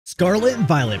Scarlet and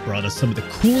Violet brought us some of the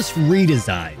coolest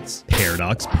redesigns.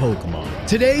 Paradox Pokemon.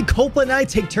 Today, Copa and I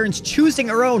take turns choosing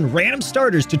our own random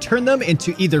starters to turn them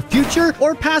into either future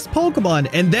or past Pokemon,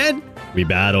 and then we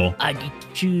battle. I get to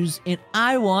choose, and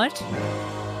I want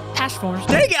past forms.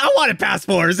 Dang it, I wanted past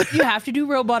forms. You have to do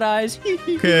robot eyes.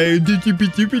 Okay. I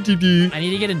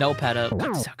need to get a notepad up.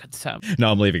 Good stuff. No,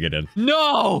 I'm leaving it in.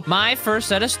 No! My first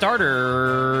set of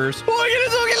starters.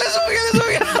 Let's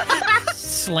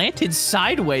slanted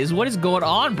sideways. What is going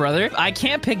on, brother? I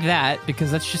can't pick that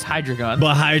because that's just Hydreigon.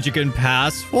 But Hydreigon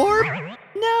pass form?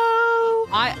 No.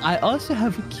 I also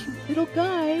have a cute little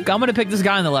guy. I'm gonna pick this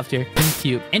guy on the left here. He's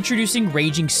cute. Introducing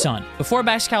Raging Sun. Before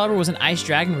Excalibur was an ice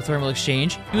dragon with thermal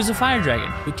exchange, he was a fire dragon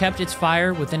who kept its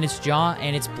fire within its jaw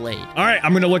and its blade. All right,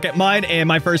 I'm gonna look at mine, and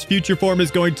my first future form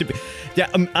is going to be. Yeah,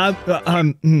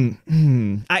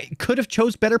 I could have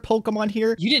chose better Pokemon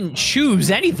here. You didn't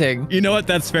choose anything. You know what?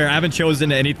 That's fair. I haven't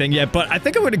chosen anything yet, but I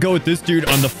think I'm going to go with this dude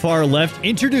on the far left.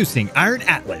 Introducing Iron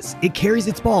Atlas. It carries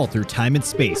its ball through time and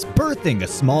space, birthing a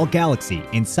small galaxy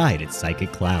inside its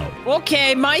psychic cloud.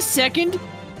 Okay, my second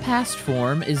past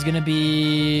form is going to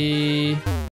be...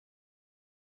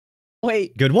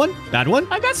 Wait. Good one? Bad one?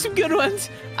 I got some good ones.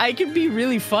 I can be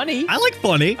really funny. I like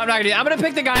funny. I'm not gonna do that. I'm gonna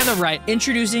pick the guy on the right.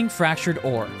 Introducing Fractured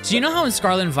Ore. So you know how in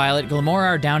Scarlet and Violet, Glamora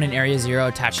are down in Area 0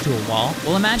 attached to a wall?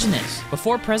 Well, imagine this.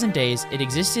 Before present days, it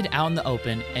existed out in the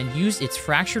open and used its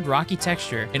fractured rocky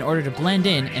texture in order to blend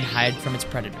in and hide from its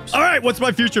predators. All right, what's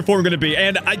my future form going to be?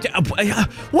 And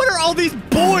what are all these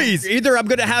boys? Either I'm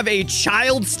going to have a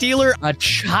child stealer. A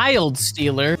child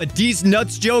stealer? A D's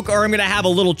nuts joke, or I'm going to have a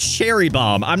little cherry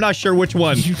bomb. I'm not sure which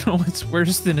one. You know what's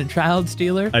worse than a child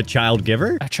stealer? A child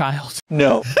giver? A child.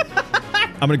 No.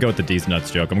 I'm gonna go with the D's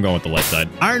nuts joke. I'm going with the left side.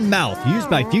 Iron Mouth, used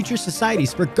by future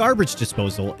societies for garbage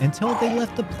disposal until they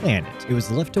left the planet. It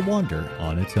was left to wander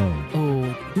on its own. Oh,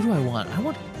 who do I want? I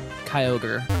want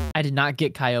Kyogre. I did not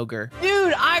get Kyogre.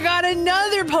 Dude, I got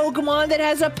another Pokemon that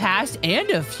has a past and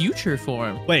a future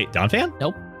form. Wait, Donphan?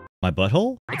 Nope. My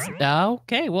butthole?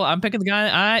 Okay, well, I'm picking the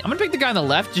guy. I'm gonna pick the guy on the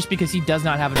left just because he does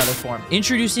not have another form.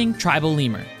 Introducing Tribal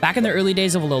Lemur. Back in the early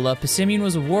days of Alola, Passimian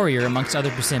was a warrior amongst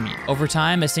other Passimian. Over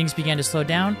time, as things began to slow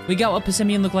down, we got what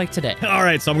Passimian looked like today. All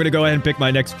right, so I'm gonna go ahead and pick my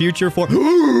next future form.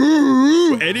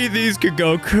 Any of these could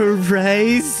go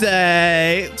crazy.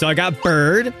 So I got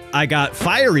Bird, I got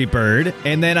Fiery Bird,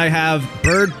 and then I have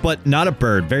Bird, but not a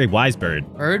bird. Very wise bird.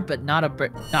 Bird, but not a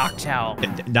bird. Noctowl.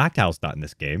 Noctowl's not in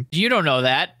this game. You don't know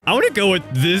that. I want to go with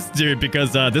this dude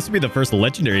because this will be the first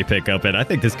legendary pickup, and I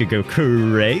think this could go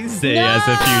crazy as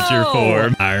a future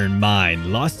form. Iron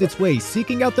Mind lost its way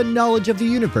seeking out the knowledge of the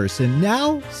universe and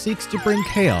now seeks to bring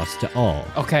chaos to all.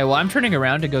 Okay, well, I'm turning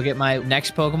around to go get my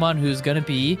next Pokemon, who's going to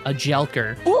be a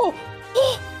Jelker. Oh,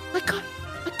 I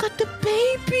got the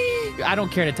baby. I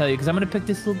don't care to tell you because I'm going to pick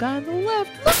this little guy on the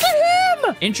left. Look at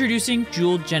him. Introducing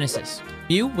Jeweled Genesis.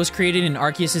 Mew was created in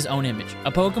Arceus' own image,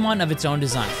 a Pokemon of its own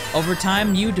design. Over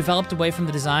time, Mew developed away from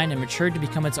the design and matured to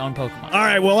become its own Pokemon. All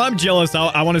right, well, I'm jealous.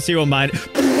 I want to see what mine...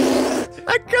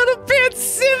 I got a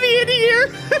Pansimian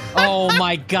here. Oh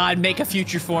my god, make a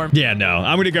future form. Yeah, no,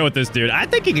 I'm going to go with this dude. I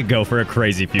think he could go for a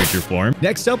crazy future form.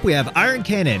 Next up, we have Iron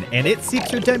Cannon, and it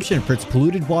seeks redemption for its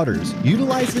polluted waters.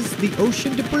 Utilizes the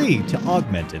ocean debris to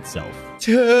augment itself.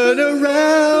 Turn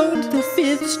around. The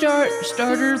fifth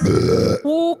starter.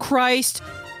 Oh, Christ.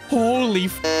 Holy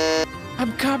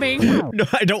I'm coming. No,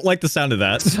 I don't like the sound of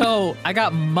that. So, I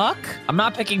got Muck. I'm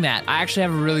not picking that. I actually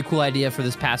have a really cool idea for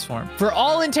this past form. For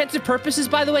all intents and purposes,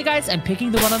 by the way, guys, I'm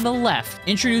picking the one on the left.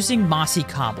 Introducing Mossy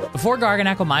Cobble. Before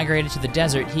Garganacl migrated to the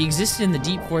desert, he existed in the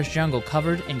deep forest jungle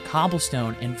covered in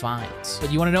cobblestone and vines.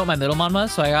 But you want to know what my middle one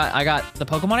was? So I got the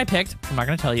Pokemon I picked. I'm not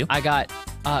going to tell you. I got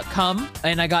Cum,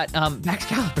 and I got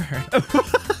Excalibur.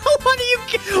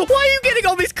 Why are you getting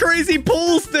all these crazy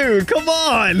pulls, dude? Come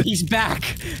on. He's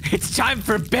back. It's time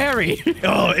for Barry.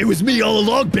 Oh, it was me all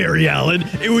along, Barry Allen.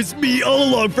 It was me all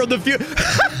along from the future.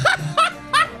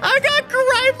 I got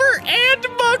Grimer and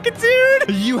Muck,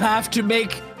 dude. You have to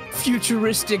make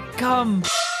futuristic Cum.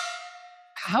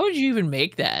 How would you even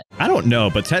make that? I don't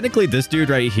know, but technically this dude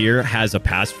right here has a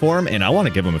past form, and I want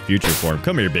to give him a future form.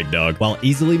 Come here, big dog. While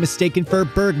easily mistaken for a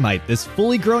Bergmite, this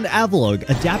fully grown Avalugg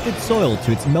adapted soil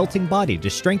to its melting body to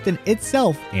strengthen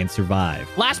itself and survive.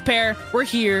 Last pair. We're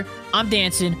here. I'm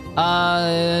dancing.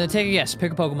 Take a guess.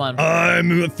 Pick a Pokemon.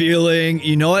 I'm feeling...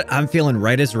 You know what? I'm feeling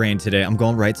right as rain today. I'm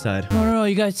going right side. No.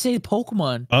 You gotta say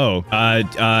Pokemon. Oh,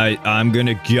 I'm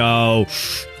gonna go...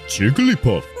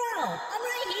 Jigglypuff.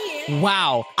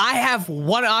 Wow, I have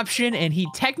one option and he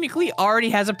technically already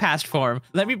has a past form.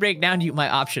 Let me break down to you my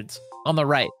options. On the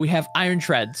right, we have Iron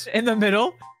Treads. In the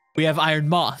middle, we have Iron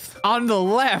Moth. On the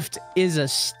left is a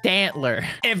Stantler.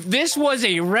 If this was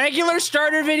a regular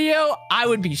starter video, I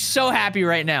would be so happy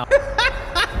right now.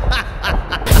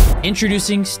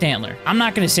 Introducing Stantler. I'm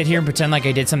not gonna sit here and pretend like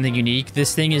I did something unique.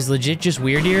 This thing is legit just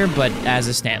weirdier, but as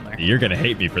a Stantler. You're gonna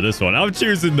hate me for this one. I'm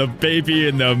choosing the baby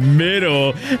in the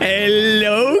middle.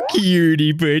 Hello,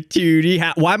 cutie patootie.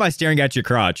 Why am I staring at your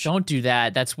crotch? Don't do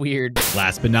that. That's weird.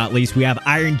 Last but not least, we have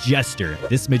Iron Jester.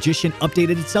 This magician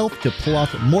updated itself to pull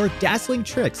off more dazzling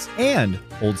tricks and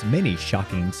holds many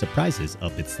shocking surprises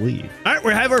up its sleeve. All right,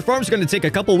 we have our farms. Going to take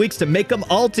a couple weeks to make them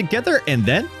all together, and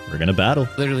then we're gonna battle.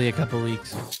 Literally a couple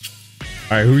weeks.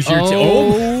 All right, who's your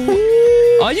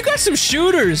Oh, you got some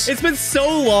shooters. It's been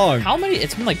so long. How many?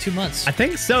 It's been like 2 months. I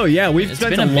think so, yeah. We've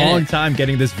spent a long time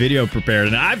getting this video prepared.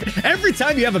 And every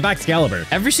time you have a Baxcalibur.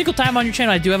 Every single time on your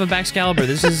channel, I do have a Baxcalibur.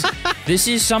 This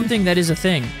is something that is a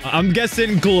thing. I'm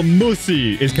guessing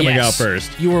Glamusi is coming out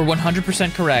first. You were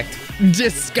 100% correct.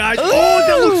 Disguise. Oh,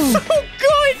 that looks so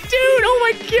good, dude. Oh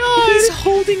my god. He's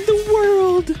holding the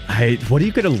world. What are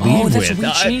you going to lead with? Oh,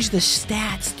 that's we changed the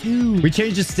stats, too. We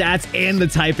changed the stats and the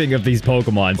typing of these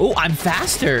Pokemon. Oh, I'm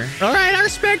faster. All right, I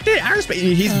respect it.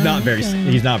 He's not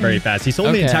very fast. He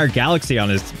sold the entire galaxy on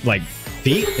his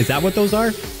feet. Is that what those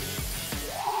are?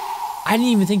 I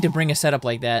didn't even think to bring a setup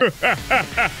like that.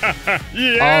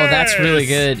 Yes! Oh, that's really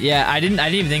good. Yeah, I didn't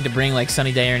even think to bring like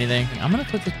Sunny Day or anything. I'm gonna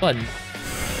click this button.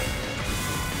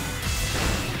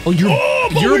 Oh,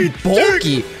 you're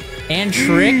bulky. And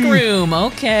Trick Room.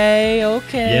 Okay.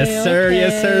 Yes, sir. Okay.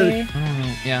 Yes, sir.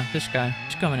 Yeah, this guy.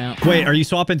 He's coming out. Wait, are you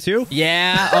swapping too?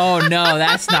 Yeah. Oh, no,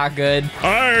 that's not good.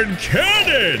 Iron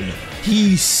Cannon.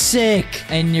 He's sick.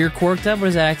 And you're quirked up. What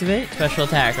does that activate? Special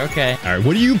attack. Okay. All right,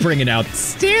 what are you bringing out?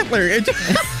 Stantler.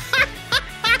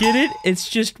 Get it? It's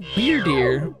just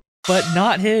weirdier, but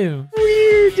not him.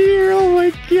 Weirdier. Oh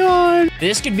my god.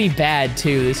 This could be bad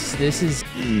too. This is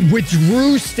with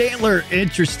Drew Stantler.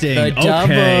 Interesting. The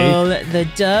double. The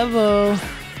double.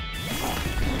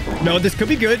 No, this could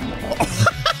be good.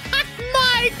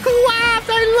 My claps.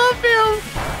 I love him.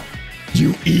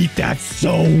 You eat that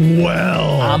so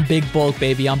well. I'm big bulk,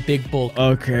 baby. I'm big bulk.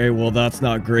 Okay, well, that's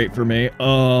not great for me.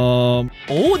 Oh,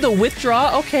 the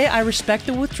withdraw. Okay, I respect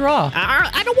the withdraw.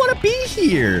 I don't want to be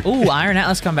here. Oh, Iron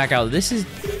Atlas come back out. This is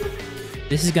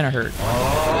gonna hurt.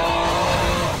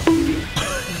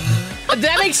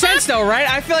 That makes sense, though, right?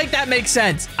 I feel like that makes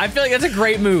sense. I feel like that's a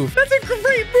great move. That's a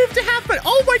great move to happen.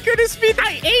 Oh my goodness me,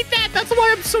 I ate that. That's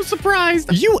why I'm so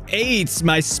surprised. You ate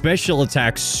my special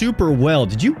attack super well.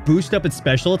 Did you boost up its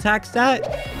special attack stat?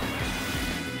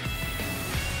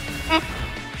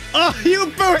 Oh, you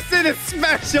boosted its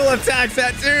special attack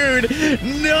stat, dude.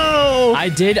 No. I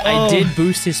did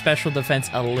boost his special defense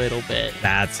a little bit.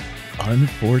 That's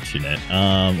unfortunate.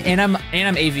 And I'm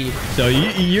AV. So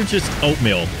you're just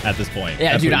oatmeal at this point.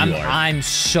 Yeah, That's dude, I'm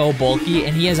so bulky,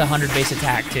 and he has 100 base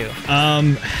attack too.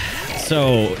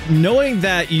 So knowing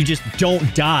that you just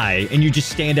don't die and you just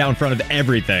stand out in front of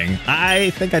everything, I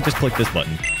think I just clicked this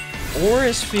button.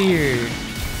 Aura Sphere.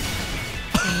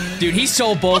 Dude, he's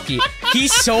so bulky.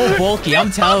 He's so bulky.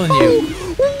 I'm telling you,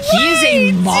 he is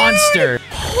a monster.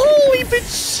 Holy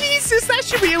bejesus, that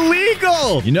should be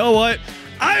illegal. You know what?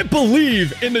 I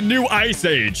believe in the new Ice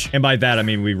Age. And by that, I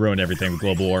mean we ruined everything with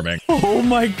global warming. Oh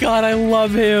my god, I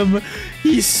love him.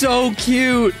 He's so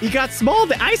cute. He got small.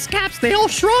 The ice caps, they all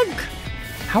shrunk.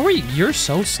 How are you? You're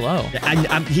so slow.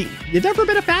 You've never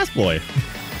been a fast boy.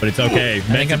 But it's okay.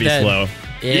 Meant to be slow.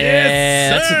 Yeah,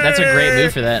 yes, that's a great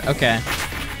move for that. Okay.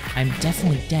 I'm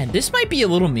definitely dead. This might be a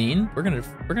little mean. We're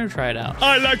gonna try it out.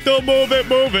 I like to move it.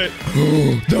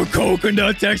 The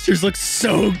coconut textures look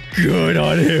so good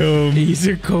on him. He's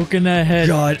a coconut head.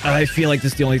 God, I feel like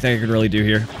this is the only thing I can really do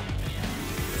here.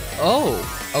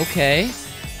 Oh, okay.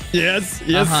 Yes,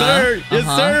 sir. Yes,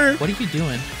 sir. What are you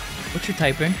doing? What's your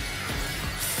typing?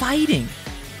 Fighting.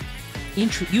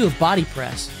 You have body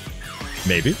press.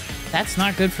 Maybe. That's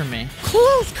not good for me.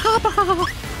 Close combo.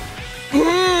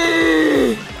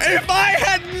 If I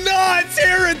had not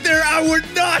teared there, I would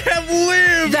not have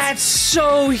lived. That's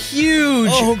so huge.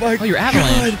 Oh my god. Oh, your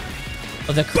avalanche.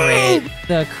 Oh, the crit. Boom.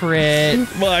 The crit.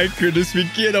 My goodness, we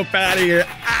get up out of here.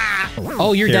 Ah.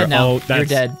 Oh, you're dead now. You're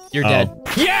dead. You're dead.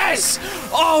 Yes!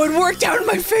 Oh, it worked out in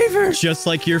my favor. Just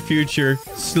like your future,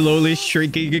 slowly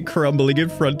shrinking and crumbling in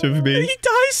front of me. He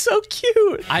dies so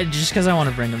cute. Just because I want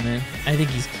to bring him in. I think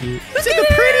he's cute. Look at the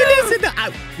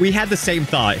prettiness. We had the same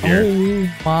thought here. Oh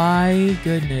my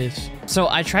goodness. So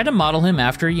I tried to model him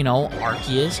after,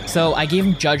 Arceus. So I gave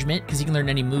him Judgment because he can learn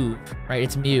any move, right?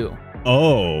 It's Mew.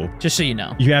 Oh. Just so you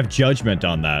know. You have Judgment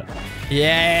on that. Yeah,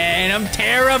 and I'm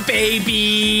Terra,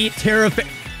 baby. Terra,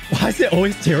 Why is it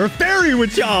always Terra Fairy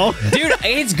with y'all? Dude,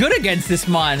 it's good against this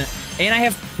mon. And I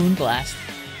have Moonblast.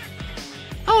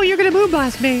 Oh, you're gonna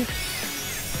Moonblast me.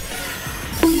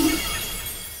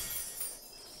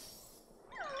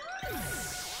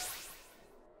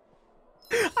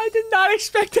 I did not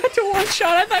expect that to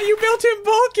one-shot. I thought you built him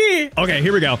bulky. Okay,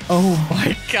 here we go. Oh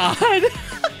my god.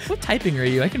 What typing are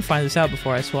you? I can find this out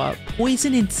before I swap.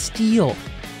 Poison and Steel.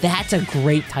 That's a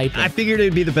great typing. I figured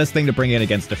it'd be the best thing to bring in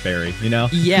against a fairy, you know?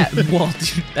 Yeah, well,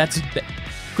 dude, that's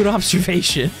good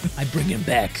observation. I bring him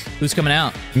back. Who's coming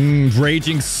out?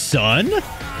 Raging Sun?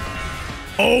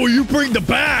 Oh, you bring the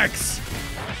backs!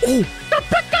 Oh,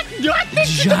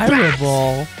 Gyro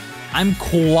Ball. I'm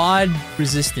quad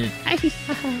resistant.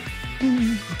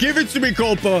 Give it to me,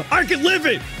 Culpa. I can live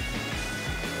it.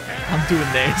 I'm doing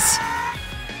this.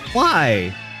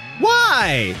 Why?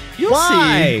 Why? You'll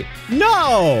Why?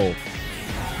 No.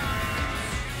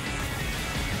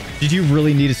 Did you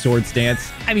really need a sword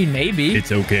stance? I mean, maybe.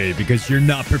 It's okay because you're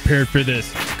not prepared for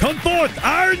this. Come forth,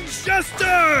 Iron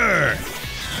Chester!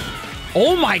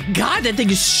 Oh my god, that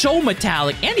thing is so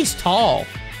metallic. And he's tall.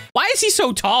 Why is he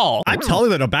so tall? I'm taller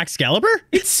than a Baxcalibur?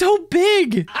 It's so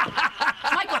big.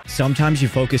 Sometimes you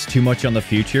focus too much on the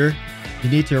future. You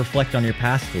need to reflect on your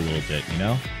past a little bit, you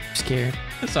know? I'm scared.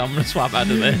 So I'm going to swap out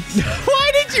of this.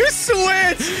 Why did you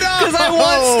switch? No! Because I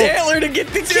want Stantler to get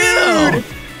the kill.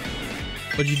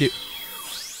 What'd you do?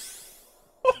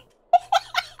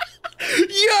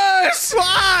 Yes!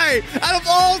 Why? Out of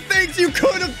all things you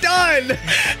could have done!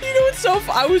 You know what's so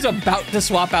I was about to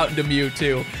swap out into Mew,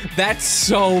 too. That's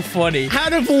so funny.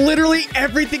 Out of literally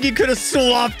everything you could have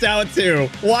swapped out to.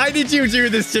 Why did you do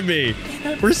this to me?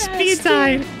 We're speed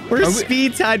tied. We're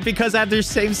speed tied because I have their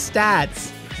same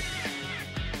stats.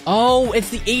 Oh, it's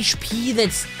the HP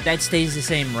that stays the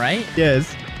same, right?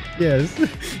 Yes. Yes.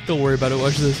 Don't worry about it.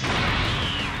 Watch this.